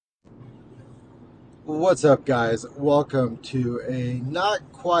What's up, guys? Welcome to a not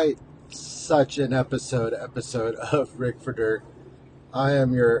quite such an episode of Rick for Dirt. I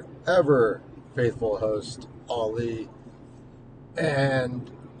am your ever faithful host, Ollie,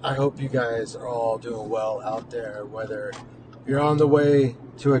 and I hope you guys are all doing well out there, whether you're on the way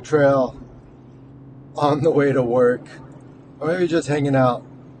to a trail, on the way to work, or maybe just hanging out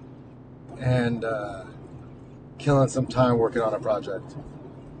and killing some time working on a project.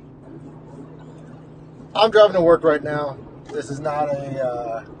 I'm driving to work right now. This is not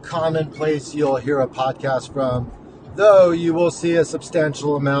a common place you'll hear a podcast from, though you will see a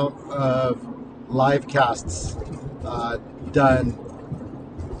substantial amount of live casts done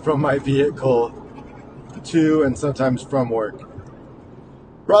from my vehicle to and sometimes from work.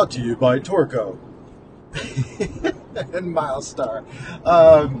 Brought to you by Torco and Milestar.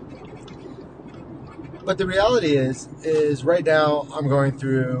 But the reality is right now I'm going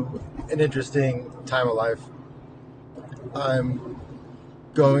through an interesting time of life. I'm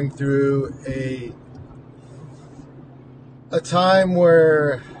going through a time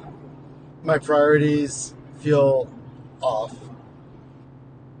where my priorities feel off.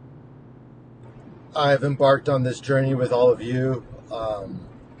 I've embarked on this journey with all of you for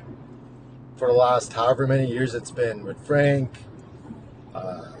the last however many years it's been with Frank,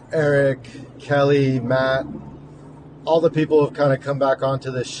 Eric, Kelly, Matt, all the people who have kind of come back onto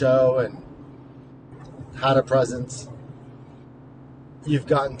this show and had a presence. You've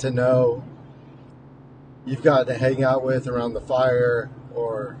gotten to know, you've gotten to hang out with around the fire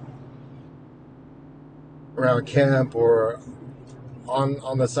or around camp or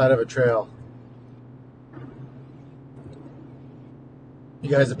on the side of a trail. You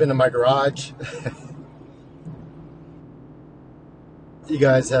guys have been in my garage. You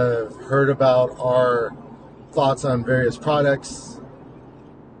guys have heard about our thoughts on various products.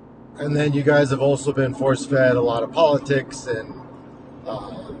 And then you guys have also been force-fed a lot of politics and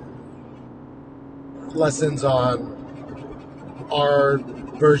lessons on our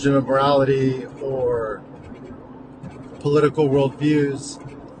version of morality or political worldviews.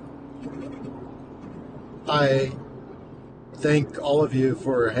 I thank all of you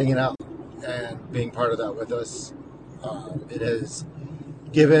for hanging out and being part of that with us. It has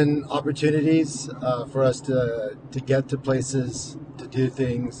given opportunities for us to get to places, to do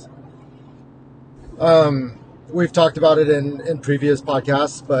things. We've talked about it in previous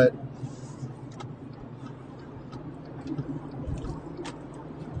podcasts, but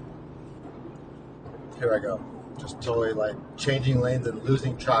here I go. Just totally like changing lanes and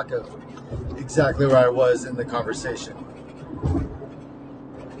losing track of exactly where I was in the conversation.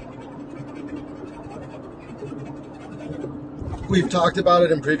 We've talked about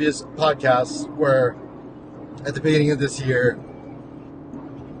it in previous podcasts where at the beginning of this year,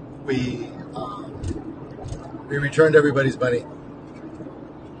 we returned everybody's money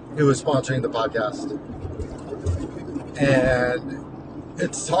who was sponsoring the podcast. And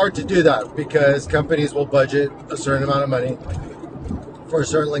it's hard to do that because companies will budget a certain amount of money for a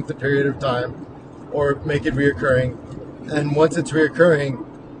certain length of period of time or make it reoccurring. And once it's reoccurring,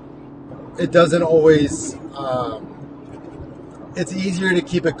 it doesn't always, it's easier to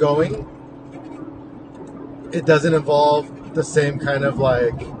keep it going. It doesn't involve the same kind of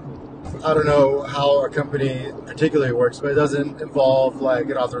like, I don't know how a company particularly works, but it doesn't involve like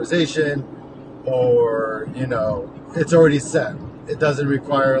an authorization or, it's already set. It doesn't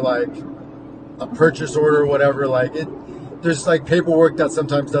require like a purchase order or whatever. Like there's like paperwork that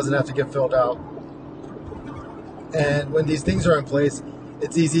sometimes doesn't have to get filled out. And when these things are in place,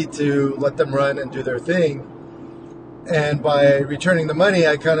 it's easy to let them run and do their thing. And by returning the money,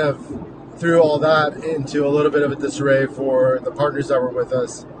 I kind of threw all that into a little bit of a disarray for the partners that were with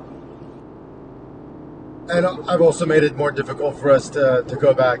us. And I've also made it more difficult for us to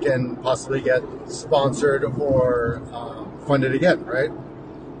go back and possibly get sponsored or funded again, right?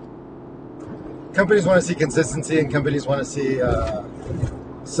 Companies want to see consistency, and companies want to see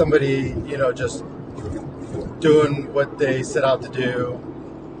somebody, just doing what they set out to do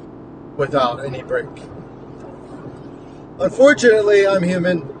without any break. Unfortunately, I'm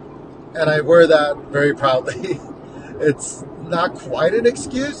human, and I wear that very proudly. It's not quite an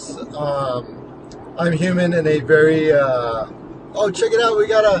excuse. I'm human in a very, check it out, we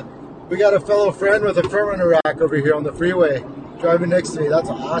got a fellow friend with a front runner rack over here on the freeway driving next to me. That's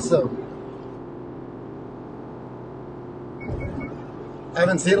awesome. I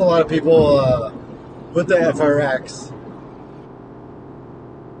haven't seen a lot of people with the FRX.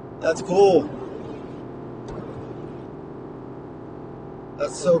 That's cool.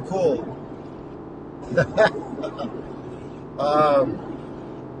 That's so cool.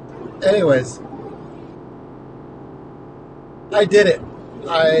 Anyways, I did it.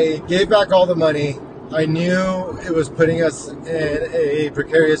 I gave back all the money. I knew it was putting us in a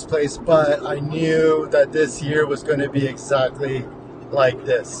precarious place, but I knew that this year was going to be exactly like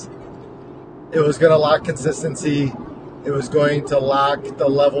this. It was going to lack consistency. It was going to lack the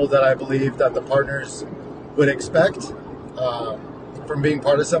level that I believe that the partners would expect from being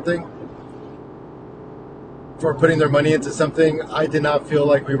part of something, for putting their money into something. I did not feel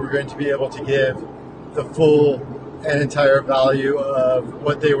like we were going to be able to give the full and entire value of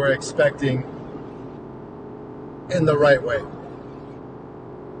what they were expecting in the right way.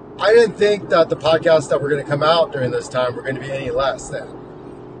 I didn't think that the podcasts that were going to come out during this time were going to be any less than.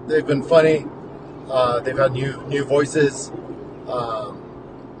 They've been funny. They've had new voices. A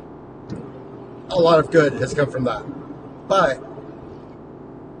lot of good has come from that. But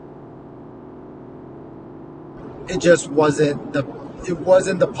it just wasn't the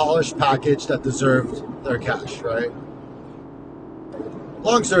polished package that deserved their cash, right?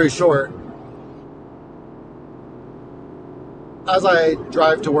 Long story short, as I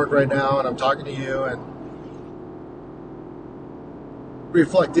drive to work right now and I'm talking to you and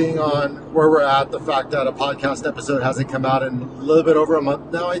reflecting on where we're at, the fact that a podcast episode hasn't come out in a little bit over a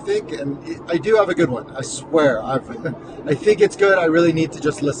month now, I think, and I do have a good one. I swear, I think it's good. I really need to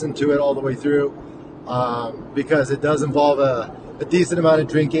just listen to it all the way through because it does involve a decent amount of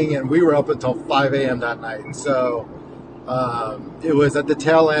drinking, and we were up until 5 a.m. that night. And so it was at the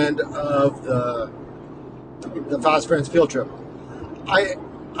tail end of the Fast Friends field trip. I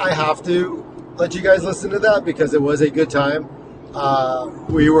have to let you guys listen to that because it was a good time.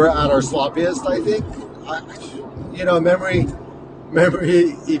 We were at our sloppiest, I think.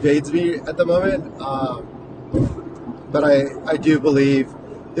 Memory evades me at the moment. But I do believe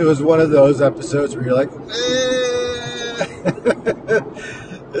it was one of those episodes where you're like,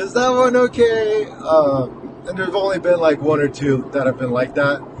 is that one okay? And there's only been like one or two that have been like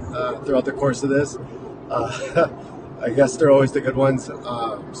that throughout the course of this. I guess they're always the good ones.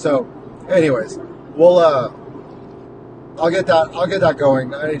 So, anyways, I'll get that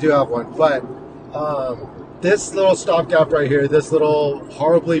going. I do have one, but this little stopgap right here, this little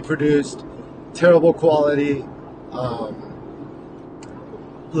horribly produced, terrible quality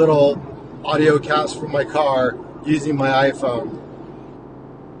little audio cast from my car using my iPhone,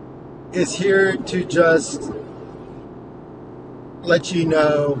 is here to just let you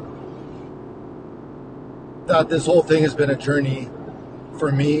know that this whole thing has been a journey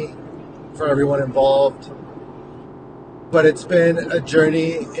for me, for everyone involved. But it's been a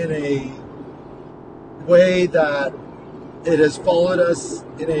journey in a way that it has followed us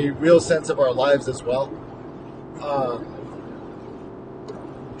in a real sense of our lives as well.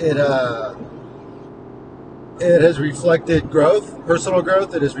 It has reflected growth, personal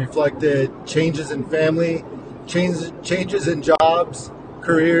growth. It has reflected changes in family, changes in jobs,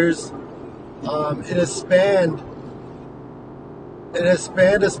 careers. It has spanned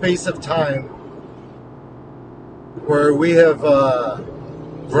a space of time where we have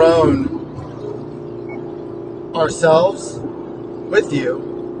grown ourselves with you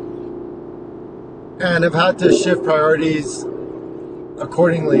and have had to shift priorities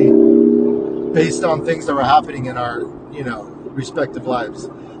accordingly based on things that were happening in our, respective lives.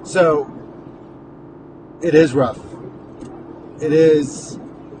 So it is rough. It is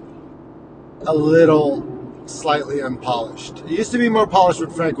a little slightly unpolished. It used to be more polished when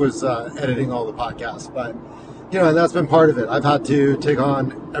Frank was editing all the podcasts, but and that's been part of it. I've had to take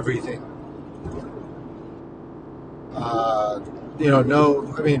on everything.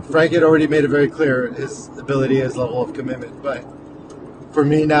 Frank had already made it very clear his ability, his level of commitment, but for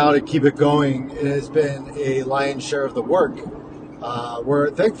me now to keep it going, it has been a lion's share of the work. Where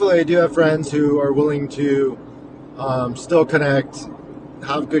thankfully I do have friends who are willing to still connect,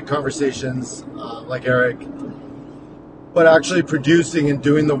 have good conversations, like Eric, but actually producing and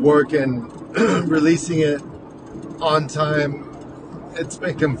doing the work and releasing it on time, it's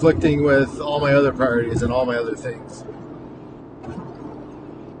been conflicting with all my other priorities and all my other things.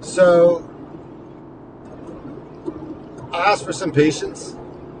 So I asked for some patience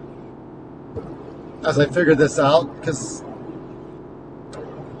as I figured this out, because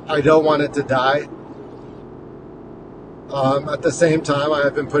I don't want it to die. At the same time, I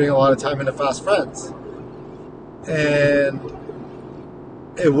have been putting a lot of time into Fast Friends, and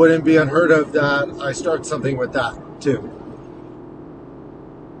it wouldn't be unheard of that I start something with that too.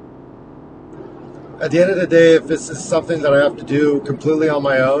 At the end of the day, if this is something that I have to do completely on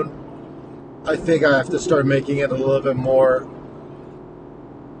my own, I think I have to start making it a little bit more,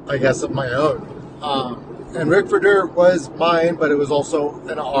 I guess, of my own. And Rick for Dirt was mine, but it was also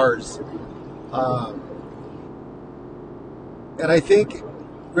an ours. And I think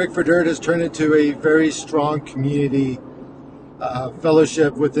Rick for Dirt has turned into a very strong community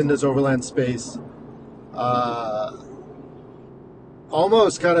fellowship within this overland space. Uh,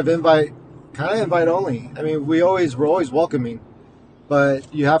 Almost kind of invite only. I mean, we're always welcoming,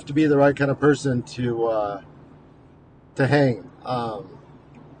 but you have to be the right kind of person to hang.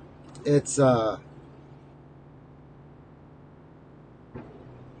 It's I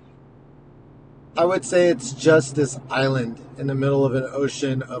would say it's just this island in the middle of an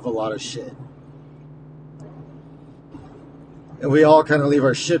ocean of a lot of shit. And we all kind of leave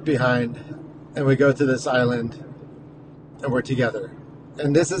our shit behind and we go to this island and we're together.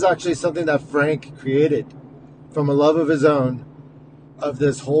 And this is actually something that Frank created from a love of his own, of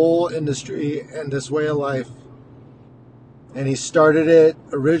this whole industry and this way of life. And he started it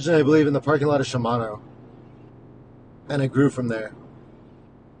originally, I believe, in the parking lot of Shimano. And it grew from there.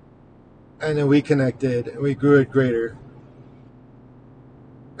 And then we connected and we grew it greater.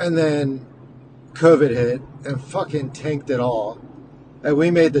 And then COVID hit and fucking tanked it all. And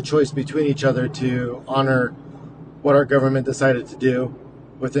we made the choice between each other to honor what our government decided to do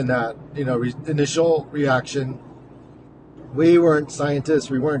within that, initial reaction. We weren't scientists,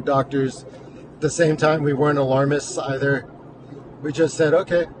 we weren't doctors. At the same time, we weren't alarmists either. We just said,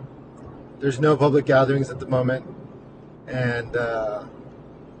 okay, there's no public gatherings at the moment, and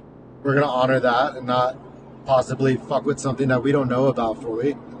we're going to honor that and not possibly fuck with something that we don't know about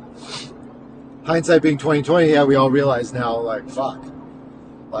fully. Hindsight being 2020, yeah, we all realize now, like, fuck.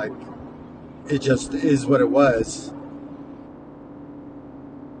 Like, it just is what it was.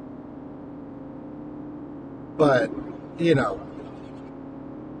 But,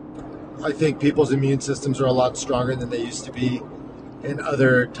 I think people's immune systems are a lot stronger than they used to be in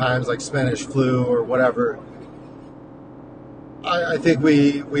other times, like Spanish flu or whatever. I think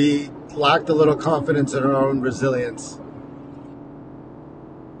we lacked a little confidence in our own resilience.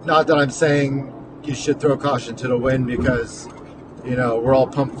 Not that I'm saying you should throw caution to the wind because, we're all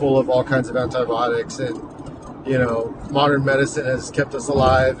pumped full of all kinds of antibiotics and, modern medicine has kept us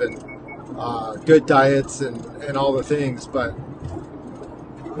alive and good diets and all the things. But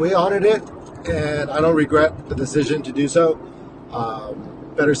we honored it and I don't regret the decision to do so.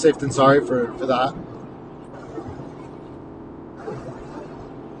 Better safe than sorry for that.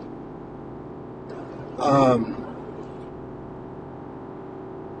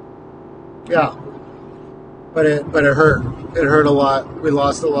 Yeah, but it hurt. It hurt a lot. We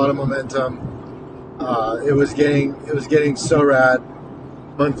lost a lot of momentum. It was getting so rad.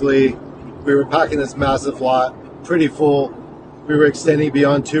 Monthly, we were packing this massive lot, pretty full. We were extending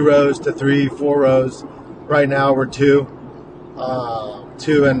beyond 2 rows to 3, 4 rows. Right now we're 2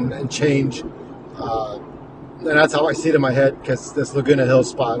 and change. And that's how I see it in my head because this Laguna Hill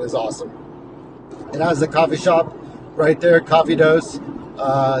spot is awesome. It has the coffee shop right there, Coffee Dose.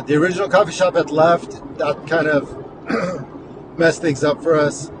 The original coffee shop had left. That kind of messed things up for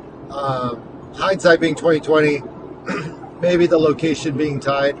us. Hindsight being 2020, maybe the location being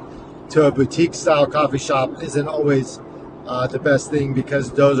tied to a boutique style coffee shop isn't always the best thing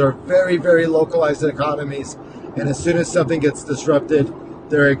because those are very, very localized economies. And as soon as something gets disrupted,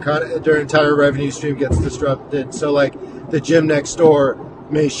 their entire revenue stream gets disrupted. So like the gym next door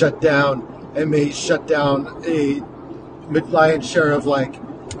may shut down and may shut down a lion's share of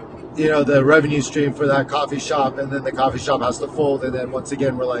the revenue stream for that coffee shop, and then the coffee shop has to fold, and then once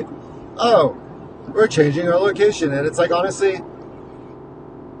again we're like, oh, we're changing our location. And it's like, honestly,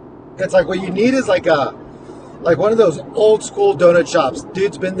 it's like what you need is like one of those old school donut shops.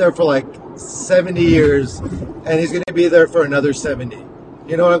 Dude's been there for like 70 years and he's going to be there for another 70.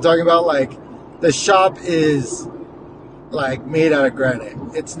 You know what I'm talking about? Like the shop is like made out of granite.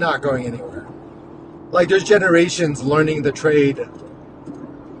 It's not going anywhere. Like there's generations learning the trade,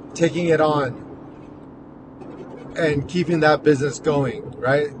 taking it on, and keeping that business going,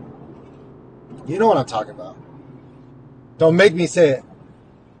 right? You know what I'm talking about. Don't make me say it.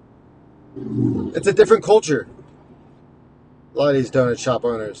 It's a different culture. A lot of these donut shop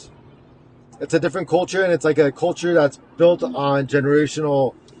owners. It's a different culture, and it's like a culture that's built on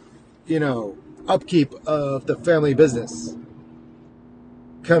generational, upkeep of the family business.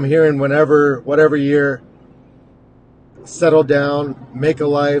 Come here and whatever year, settle down, make a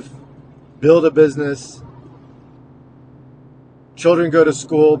life, build a business. Children go to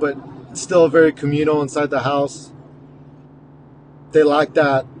school, but it's still very communal inside the house. They like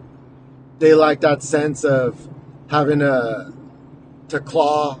that. They like that sense of having to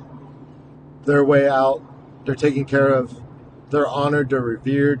claw their way out. They're taken care of. They're honored. They're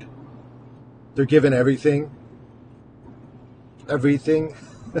revered. They're given everything. Everything.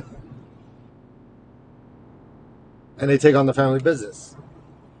 and they take on the family business.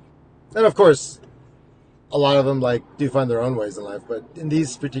 And of course, a lot of them do find their own ways in life, but in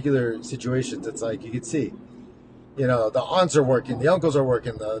these particular situations, it's like you can see, the aunts are working, the uncles are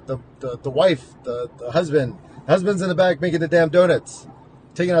working, the wife, the husband's in the back making the damn donuts,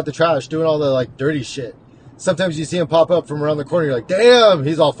 taking out the trash, doing all the dirty shit. Sometimes you see him pop up from around the corner, you're like, damn,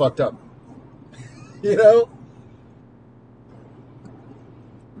 he's all fucked up.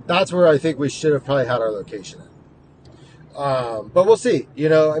 That's where I think we should have probably had our location at. But we'll see.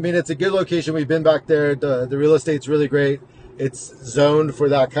 It's a good location. We've been back there. The real estate's really great. It's zoned for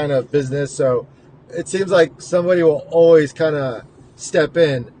that kind of business. So it seems like somebody will always kind of step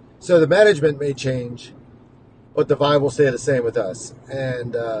in. So the management may change, but the vibe will stay the same with us.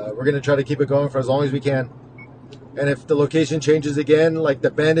 And we're going to try to keep it going for as long as we can. And if the location changes again, like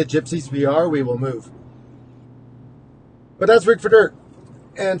the bandit gypsies we are, we will move. But that's Rick for Dirt.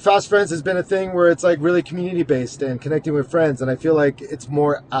 And Fast Friends has been a thing where it's really community based and connecting with friends. And I feel like it's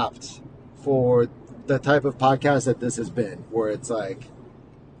more apt for the type of podcast that this has been, where it's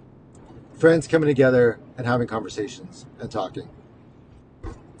friends coming together and having conversations and talking.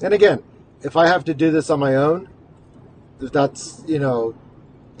 And again, if I have to do this on my own, if that's,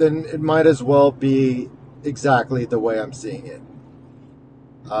 then it might as well be exactly the way I'm seeing it.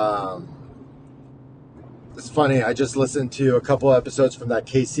 It's funny, I just listened to a couple episodes from that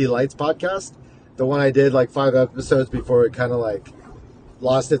KC Lights podcast. The one I did 5 episodes before it kind of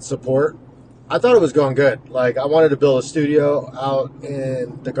lost its support. I thought it was going good. I wanted to build a studio out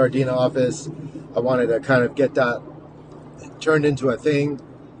in the Gardena office. I wanted to kind of get that turned into a thing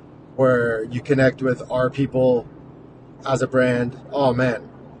where you connect with our people as a brand. Oh man.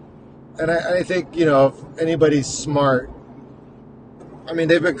 And I think, if anybody's smart,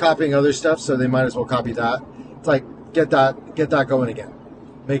 they've been copying other stuff, so they might as well copy that. It's get that going again.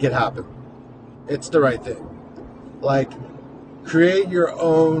 Make it happen. It's the right thing. Create your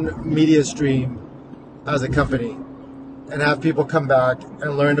own media stream as a company and have people come back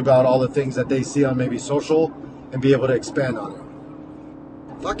and learn about all the things that they see on maybe social and be able to expand on it.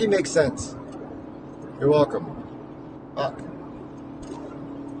 Fucking makes sense. You're welcome. Fuck.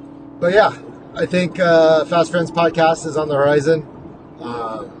 But yeah, I think Fast Friends podcast is on the horizon.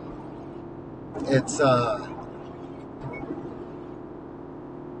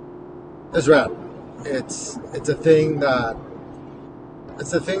 It's rad. It's a thing that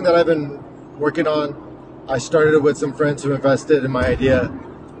I've been working on. I started it with some friends who invested in my idea,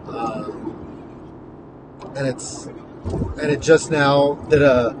 and it just now did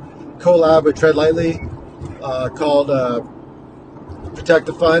a collab with Tread Lightly called Protect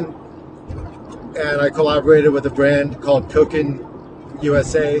the Fun, and I collaborated with a brand called Koken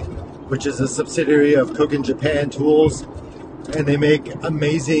USA, which is a subsidiary of Koken Japan Tools, and they make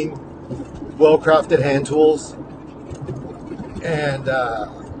amazing, well-crafted hand tools. And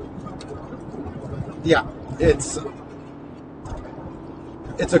yeah, it's a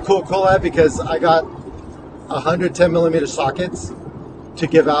cool collab because I got 110 millimeter sockets to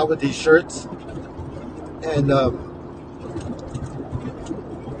give out with these shirts, and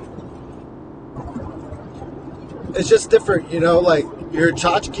it's just different, your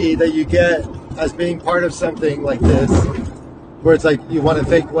tchotchke that you get as being part of something like this, where it's you want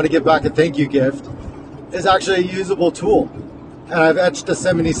to give back a thank you gift, is actually a usable tool. And I've etched the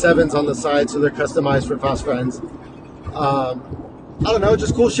 77s on the side so they're customized for Fast Friends. I don't know,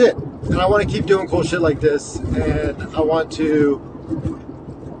 just cool shit. And I want to keep doing cool shit like this, and I want to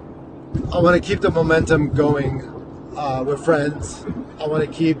keep the momentum going with friends. I want to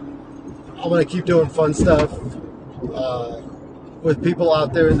keep doing fun stuff with people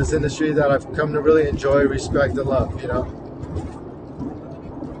out there in this industry that I've come to really enjoy, respect, and love.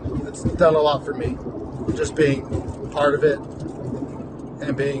 It's done a lot for me, just being part of it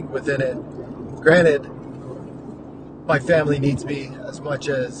and being within it. Granted, my family needs me as much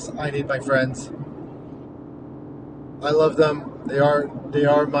as I need my friends. I love them. They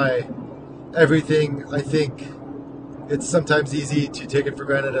are my everything. I think it's sometimes easy to take it for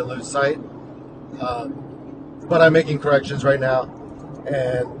granted and lose sight. But I'm making corrections right now,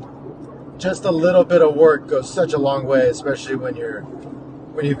 and just a little bit of work goes such a long way, especially when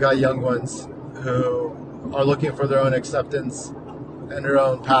you've got young ones who are looking for their own acceptance and their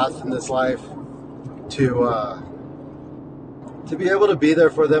own path in this life, to be able to be there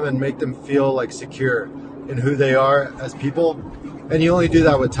for them and make them feel secure in who they are as people. And you only do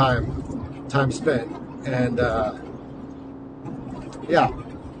that with time spent. And yeah,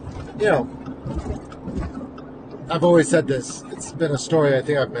 I've always said this. It's been a story I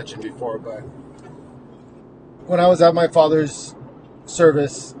think I've mentioned before, but when I was at my father's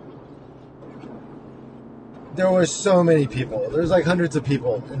service, there were so many people. There's like hundreds of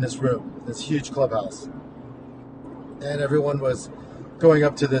people in this room, this huge clubhouse. And everyone was going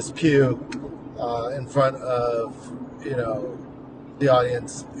up to this pew in front of, the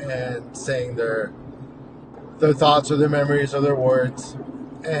audience and saying their thoughts or their memories or their words.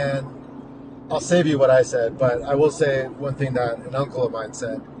 And I'll save you what I said, but I will say one thing that an uncle of mine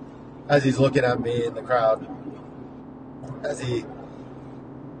said as he's looking at me in the crowd, as he's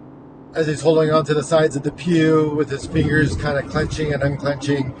holding on to the sides of the pew with his fingers kind of clenching and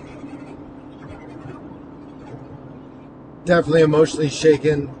unclenching. Definitely emotionally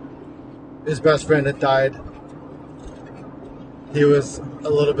shaken. His best friend had died. He was a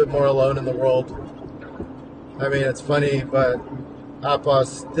little bit more alone in the world. I mean, it's funny, but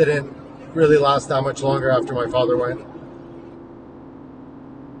Apos didn't really last that much longer after my father went.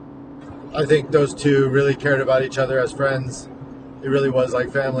 I think those two really cared about each other as friends. It really was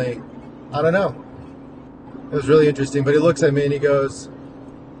like family. I don't know. It was really interesting. But he looks at me and he goes,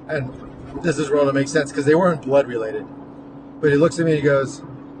 and this is where it makes sense because they weren't blood related. But he looks at me and he goes,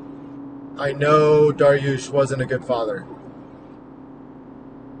 I know Dariush wasn't a good father.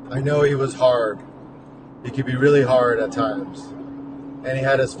 I know he was hard. He could be really hard at times. And he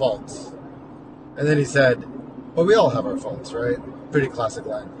had his faults. And then he said, well, we all have our faults, right? Pretty classic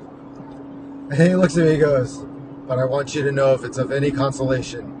line. And he looks at me and he goes, but I want you to know if it's of any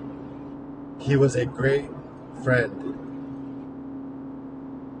consolation, he was a great friend.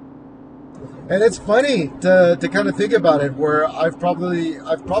 And it's funny to kind of think about it, where I've probably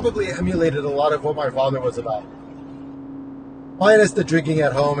emulated a lot of what my father was about. Minus the drinking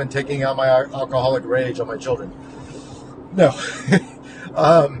at home and taking out my alcoholic rage on my children. No.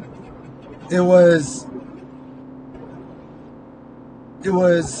 It was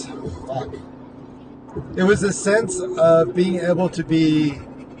a sense of being able to be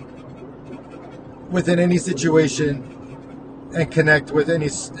within any situation and connect with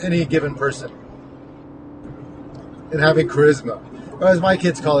any given person. And having charisma. Or as my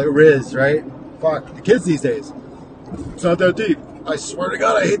kids call it, Riz, right? Fuck, the kids these days. It's not that deep. I swear to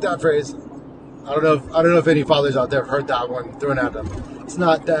God, I hate that phrase. I don't know if any fathers out there have heard that one thrown at them. It's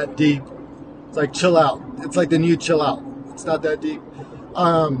not that deep. It's like chill out. It's like the new chill out. It's not that deep.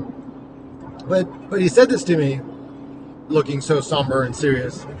 But he said this to me, looking so somber and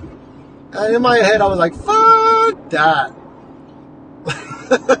serious. And in my head, I was like, fuck that.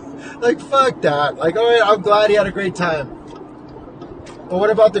 Like, fuck that. Like, all right, I'm glad he had a great time. But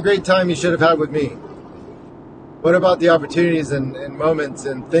what about the great time he should have had with me? What about the opportunities and moments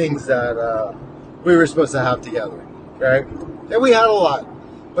and things that we were supposed to have together, right? And we had a lot.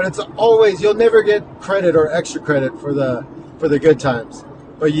 But it's always, you'll never get credit or extra credit for the good times.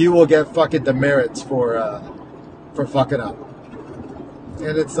 But you will get fucking demerits for fucking up.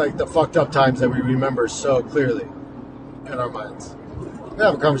 And it's like the fucked up times that we remember so clearly in our minds. I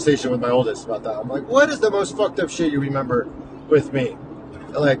have a conversation with my oldest about that. I'm like, what is the most fucked up shit you remember with me?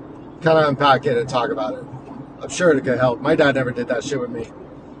 And like, kind of unpack it and talk about it. I'm sure it could help. My dad never did that shit with me.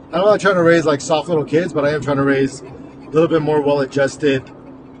 I'm not trying to raise like soft little kids, but I am trying to raise a little bit more well-adjusted,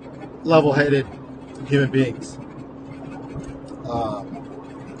 level-headed human beings.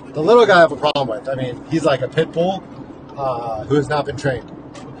 The little guy I have a problem with. I mean, he's like a pit bull who has not been trained.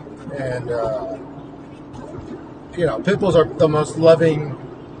 And, pit bulls are the most loving,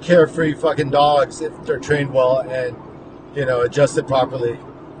 carefree fucking dogs if they're trained well and, adjusted properly.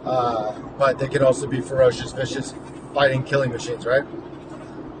 But they can also be ferocious, vicious, fighting, killing machines, right?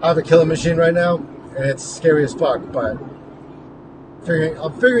 I have a killing machine right now, and it's scary as fuck, but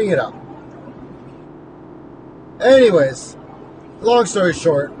I'm figuring it out. Anyways, long story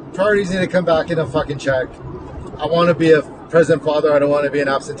short, priorities need to come back into fucking check. I want to be a present father. I don't want to be an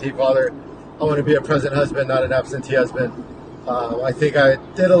absentee father. I want to be a present husband, not an absentee husband. I think I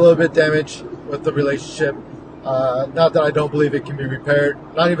did a little bit damage with the relationship. Not that I don't believe it can be repaired.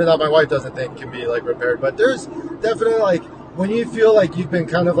 Not even that my wife doesn't think it can be like repaired. But there's definitely like when you feel like you've been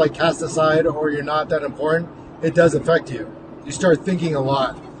kind of like cast aside or you're not that important, it does affect you. You start thinking a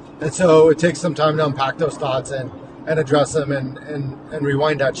lot. And so it takes some time to unpack those thoughts and address them and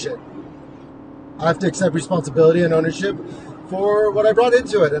rewind that shit. I have to accept responsibility and ownership for what I brought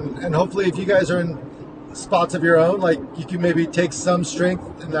into it. And hopefully if you guys are in spots of your own, like you can maybe take some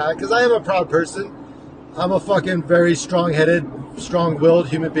strength in that. Because I am a proud person. I'm a fucking very strong-headed, strong-willed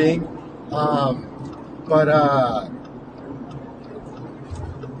human being. But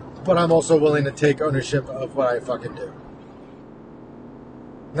I'm also willing to take ownership of what I fucking do.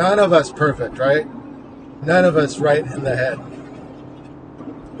 None of us perfect, right? None of us right in the head.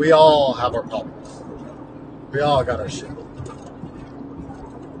 We all have our problems. We all got our shit.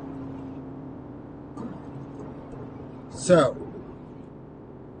 So,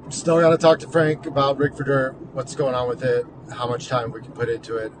 still got to talk to Frank about Rig for Dirt, what's going on with it, how much time we can put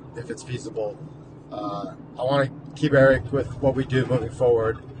into it, if it's feasible. I want to keep Eric with what we do moving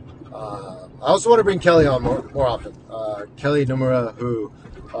forward. I also want to bring Kelly on more often. Kelly Nomura, who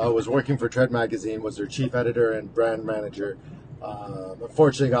was working for Tread Magazine, was their chief editor and brand manager.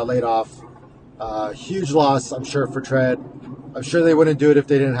 Unfortunately, got laid off. Huge loss, I'm sure, for Tread. I'm sure they wouldn't do it if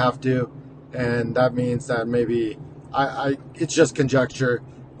they didn't have to, and that means that maybe it's just conjecture,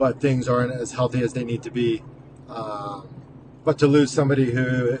 but things aren't as healthy as they need to be. But to lose somebody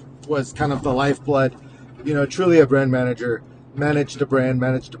who was kind of the lifeblood, truly a brand manager, managed the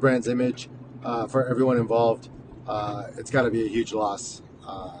brand's image for everyone involved, it's got to be a huge loss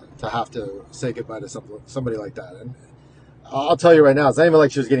to have to say goodbye to somebody like that. And I'll tell you right now, it's not even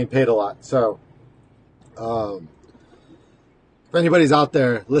like she was getting paid a lot. So if anybody's out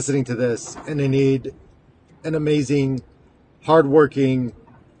there listening to this and they need an amazing, hardworking,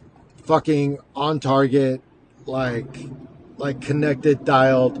 fucking on target, like connected,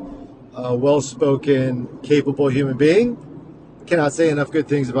 dialed, well-spoken, capable human being, cannot say enough good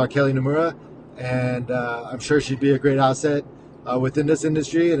things about Kelly Nomura, and I'm sure she'd be a great asset within this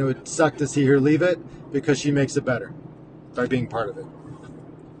industry, and it would suck to see her leave it because she makes it better by being part of it.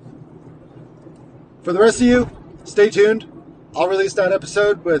 For the rest of you, stay tuned. I'll release that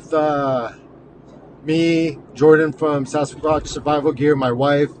episode with me, Jordan from Sasquatch Survival Gear, my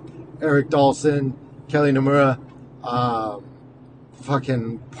wife, Eric Dawson, Kelly Nomura.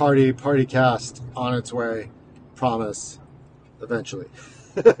 Fucking party cast on its way. Promise. Eventually.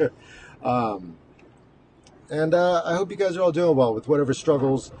 And I hope you guys are all doing well with whatever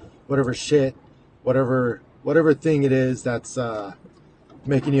struggles, whatever shit, whatever thing it is that's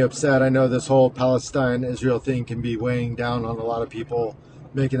making you upset. I know this whole Palestine-Israel thing can be weighing down on a lot of people,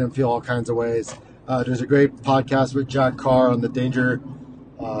 making them feel all kinds of ways. There's a great podcast with Jack Carr on the Danger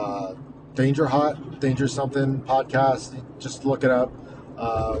something podcast. Just look it up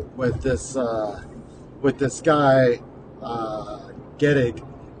with this guy Gettig.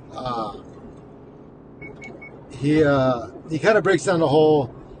 He kind of breaks down the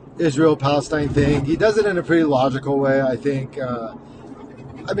whole Israel-Palestine thing. He does it in a pretty logical way, I think.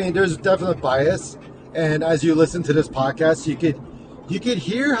 There's definite bias, and as you listen to this podcast, you could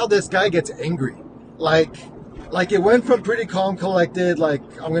hear how this guy gets angry. Like it went from pretty calm, collected, like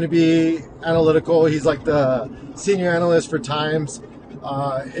I'm going to be analytical. He's like the senior analyst for Times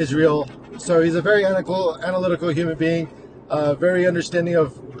Israel, so he's a very analytical human being, very understanding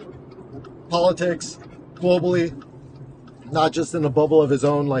of politics globally, not just in the bubble of his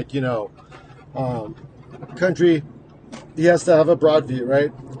own country. He has to have a broad view,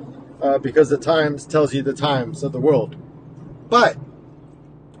 right? Because the Times tells you the times of the world. But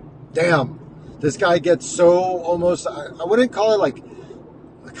damn, this guy gets so almost, I wouldn't call it like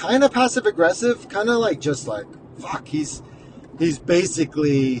kind of passive aggressive, kind of like just like fuck. He's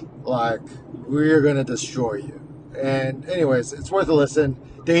basically like, we're gonna destroy you. And anyways, it's worth a listen.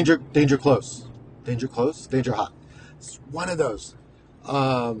 Danger close, danger hot. It's one of those.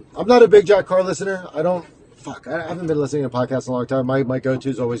 I'm not a big Jack Carr listener. I haven't been listening to podcasts in a long time. My go-to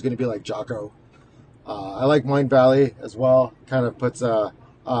is always going to be like Jocko. I like Mind Valley as well. Kind of puts a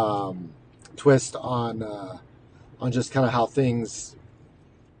twist on just kind of how things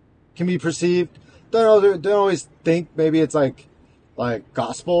can be perceived. Don't always think maybe it's like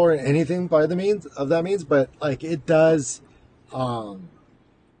gospel or anything by the means of that means, but like it does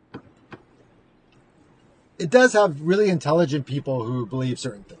have really intelligent people who believe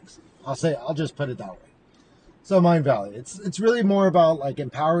certain things. I'll just put it that way. So Mind Valley, it's really more about like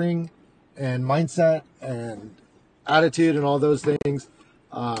empowering and mindset and attitude and all those things.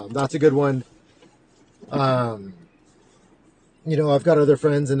 That's a good one. I've got other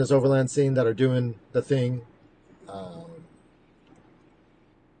friends in this overland scene that are doing the thing.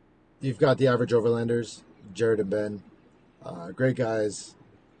 You've got the average overlanders, Jared and Ben, great guys,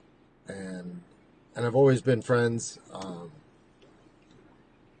 and I've always been friends.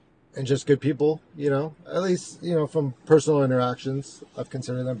 And just good people, at least, from personal interactions, I've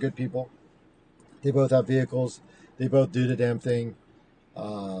considered them good people. They both have vehicles. They both do the damn thing.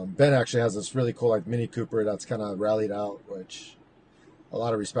 Ben actually has this really cool, like, Mini Cooper that's kind of rallied out, which a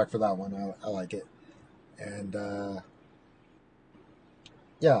lot of respect for that one. I like it. And,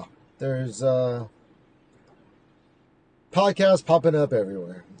 there's podcasts popping up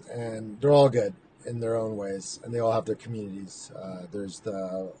everywhere, and they're all good in their own ways, and they all have their communities. There's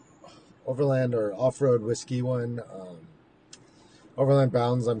the Overland or Off-Road Whiskey one. Overland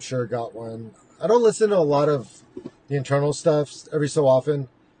Bounds, I'm sure, got one. I don't listen to a lot of the internal stuff every so often.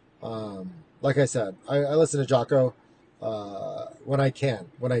 Like I said, I listen to Jocko. when I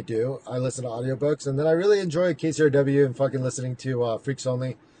can. When I do, I listen to audiobooks, and then I really enjoy KCRW and fucking listening to Freaks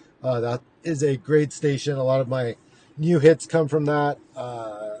Only. That is a great station. A lot of my new hits come from that.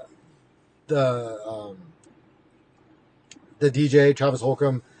 The DJ Travis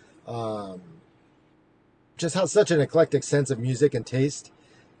Holcomb just has such an eclectic sense of music and taste,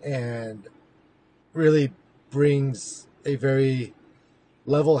 and really brings a very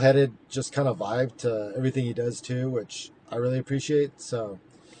level-headed just kind of vibe to everything he does too, which I really appreciate. So,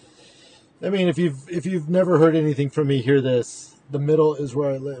 I mean, if you've never heard anything from me, hear this. The middle is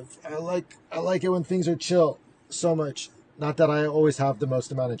where I live. I like it when things are chill so much. Not that I always have the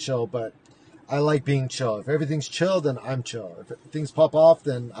most amount of chill, but I like being chill. If everything's chill, then I'm chill. If things pop off,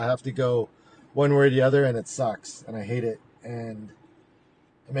 then I have to go one way or the other, and it sucks, and I hate it, and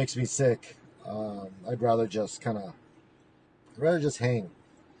it makes me sick. I'd rather just hang.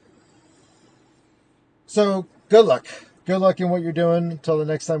 So good luck. Good luck in what you're doing. Until the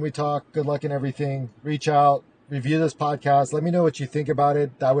next time we talk, good luck in everything. Reach out, review this podcast. Let me know what you think about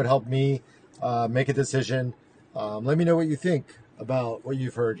it. That would help me make a decision. Let me know what you think about what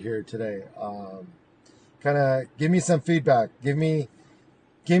you've heard here today. Kind of give me some feedback. Give me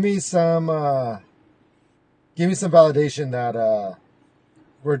some validation that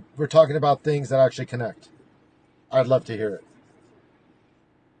we're talking about things that actually connect. I'd love to hear it.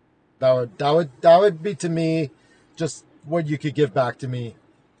 That would be to me just what you could give back to me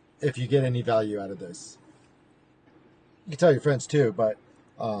if you get any value out of this. You can tell your friends too, but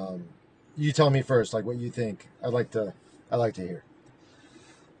you tell me first, like what you think. I'd like to hear.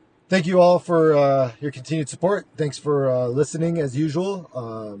 Thank you all for your continued support. Thanks for listening as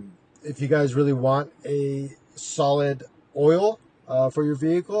usual. If you guys really want a solid oil for your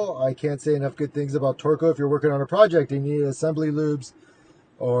vehicle, I can't say enough good things about Torco. If you're working on a project and you need assembly lubes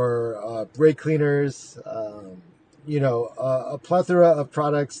or brake cleaners, a plethora of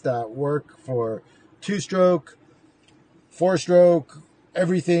products that work for 2-stroke, 4-stroke,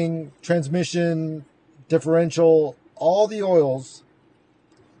 everything, transmission, differential, all the oils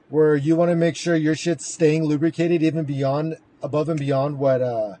where you want to make sure your shit's staying lubricated even above and beyond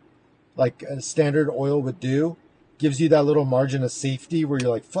what like a standard oil would do. Gives you that little margin of safety where you're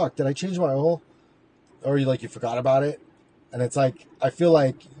like, fuck, did I change my oil? Or you forgot about it. And it's like, I feel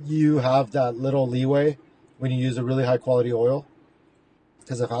like you have that little leeway when you use a really high quality oil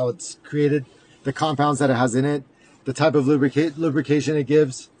because of how it's created, the compounds that it has in it, the type of lubrication it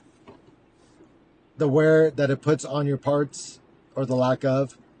gives, the wear that it puts on your parts, or the lack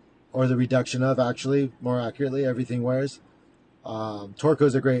of, or the reduction of, actually, more accurately, everything wears. Torco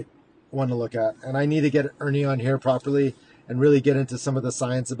is a great one to look at. And I need to get Ernie on here properly and really get into some of the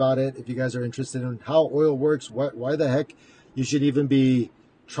science about it. If you guys are interested in how oil works, why the heck you should even be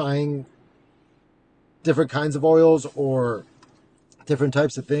trying different kinds of oils or different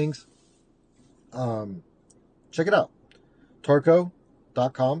types of things, check it out.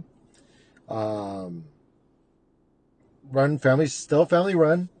 Torco.com. Still family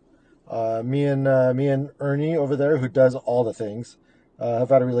run. Me and Ernie over there, who does all the things, have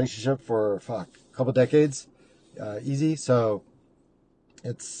had a relationship for a couple decades, easy. So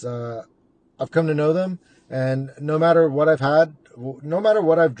it's I've come to know them, and no matter what I've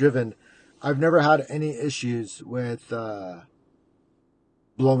driven, I've never had any issues with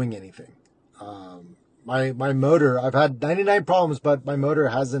blowing anything. My motor, I've had 99 problems, but my motor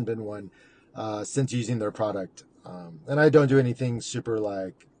hasn't been one since using their product. And I don't do anything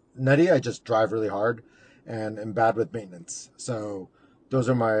super nutty. I just drive really hard and am bad with maintenance. So those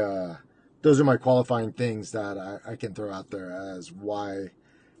are my qualifying things that I can throw out there as why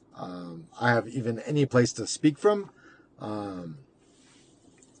I have even any place to speak from.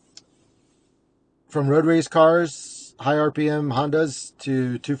 From road race cars, high RPM Hondas,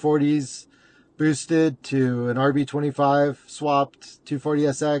 to 240s boosted, to an RB25 swapped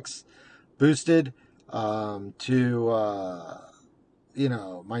 240SX boosted, to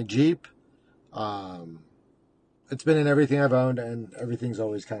my Jeep. It's been in everything I've owned, and everything's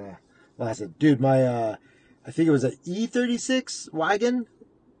always kind of lasted. Dude, my I think it was an E36 wagon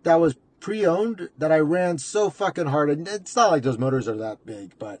that was pre-owned that I ran so fucking hard. And it's not like those motors are that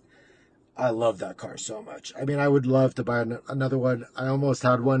big, but I love that car so much. I mean, I would love to buy another one. I almost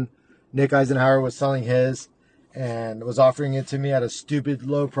had one. Nick Eisenhower was selling his and was offering it to me at a stupid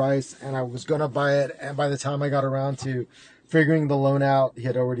low price, and I was going to buy it. And by the time I got around to figuring the loan out, he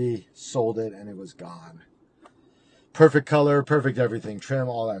had already sold it and it was gone. Perfect color, perfect everything, trim,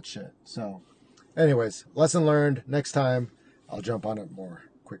 all that shit. So anyways, lesson learned. Next time I'll jump on it more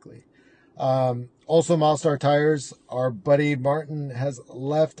quickly. Also, Milestar Tires, our buddy Martin has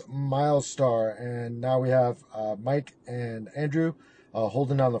left Milestar, and now we have Mike and Andrew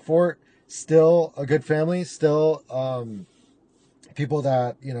holding down the fort. Still a good family, still people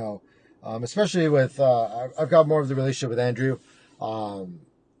that, especially with, I've got more of the relationship with Andrew.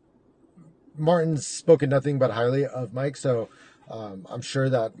 Martin's spoken nothing but highly of Mike, so I'm sure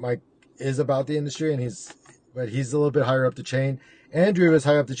that Mike is about the industry, and he's a little bit higher up the chain. Andrew is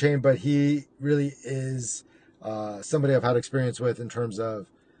high up the chain, but he really is somebody I've had experience with in terms of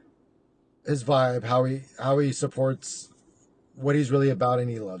his vibe, how he supports what he's really about, and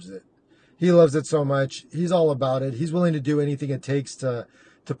he loves it. He loves it so much. He's all about it. He's willing to do anything it takes to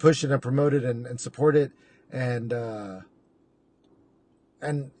push it and promote it and support it, and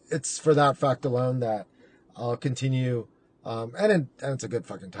it's for that fact alone that I'll continue. And it's a good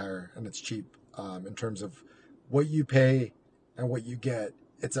fucking tire, and it's cheap in terms of what you pay and what you get.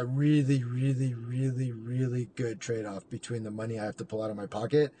 It's a really, really, really, really good trade-off between the money I have to pull out of my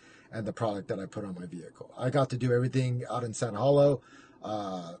pocket and the product that I put on my vehicle. I got to do everything out in San Hollow.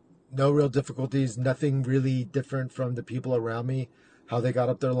 No real difficulties, nothing really different from the people around me, how they got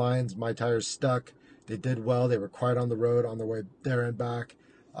up their lines. My tires stuck. They did well. They were quiet on the road on the way there and back.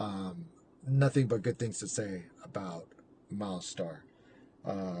 Nothing but good things to say about Milestar.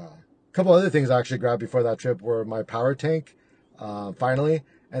 A couple other things I actually grabbed before that trip were my power tank, finally,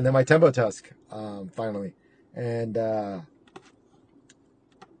 and then my Tembo Tusk, finally. And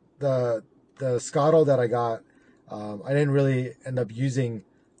the Scottle that I got, I didn't really end up using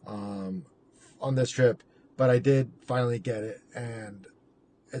on this trip, but I did finally get it, and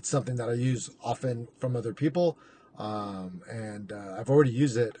it's something that I use often from other people, and I've already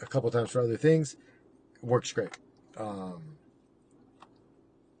used it a couple times for other things. It works great.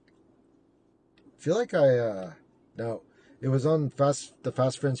 Feel like no, it was on the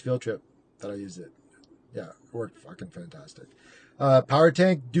Fast Friends field trip that I used it. Yeah, it worked fucking fantastic. Power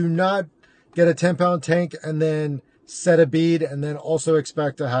tank, do not get a 10-pound tank and then set a bead and then also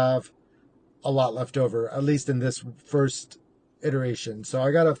expect to have a lot left over, at least in this first iteration. So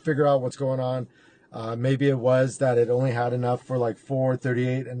I got to figure out what's going on. Maybe it was that it only had enough for like 4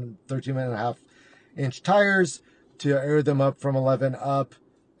 38 and 13.5-inch tires to air them up from 11 up,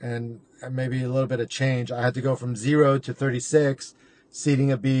 and maybe a little bit of change. I had to go from 0 to 36,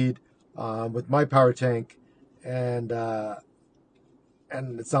 seating a bead with my power tank, and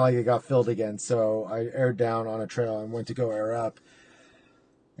it's not like it got filled again. So I aired down on a trail and went to go air up,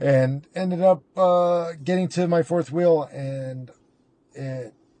 and ended up getting to my fourth wheel, and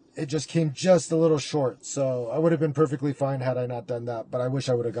it just came just a little short. So I would have been perfectly fine had I not done that, but I wish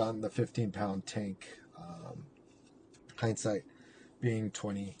I would have gotten the 15-pound tank. Hindsight being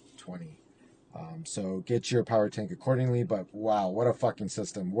 2020. So get your power tank accordingly, but wow, what a fucking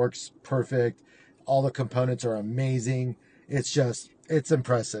system. Works perfect. All the components are amazing. It's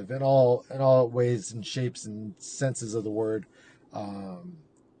impressive in all ways and shapes and senses of the word.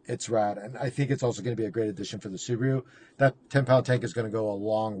 It's rad, and I think it's also going to be a great addition for the Subaru. That 10-pound tank is going to go a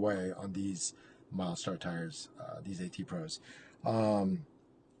long way on these Milestar tires, these AT Pros.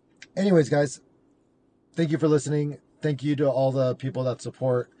 Anyways, guys, thank you for listening. Thank you to all the people that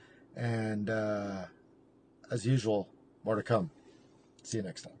support, and as usual, more to come. See you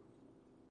next time.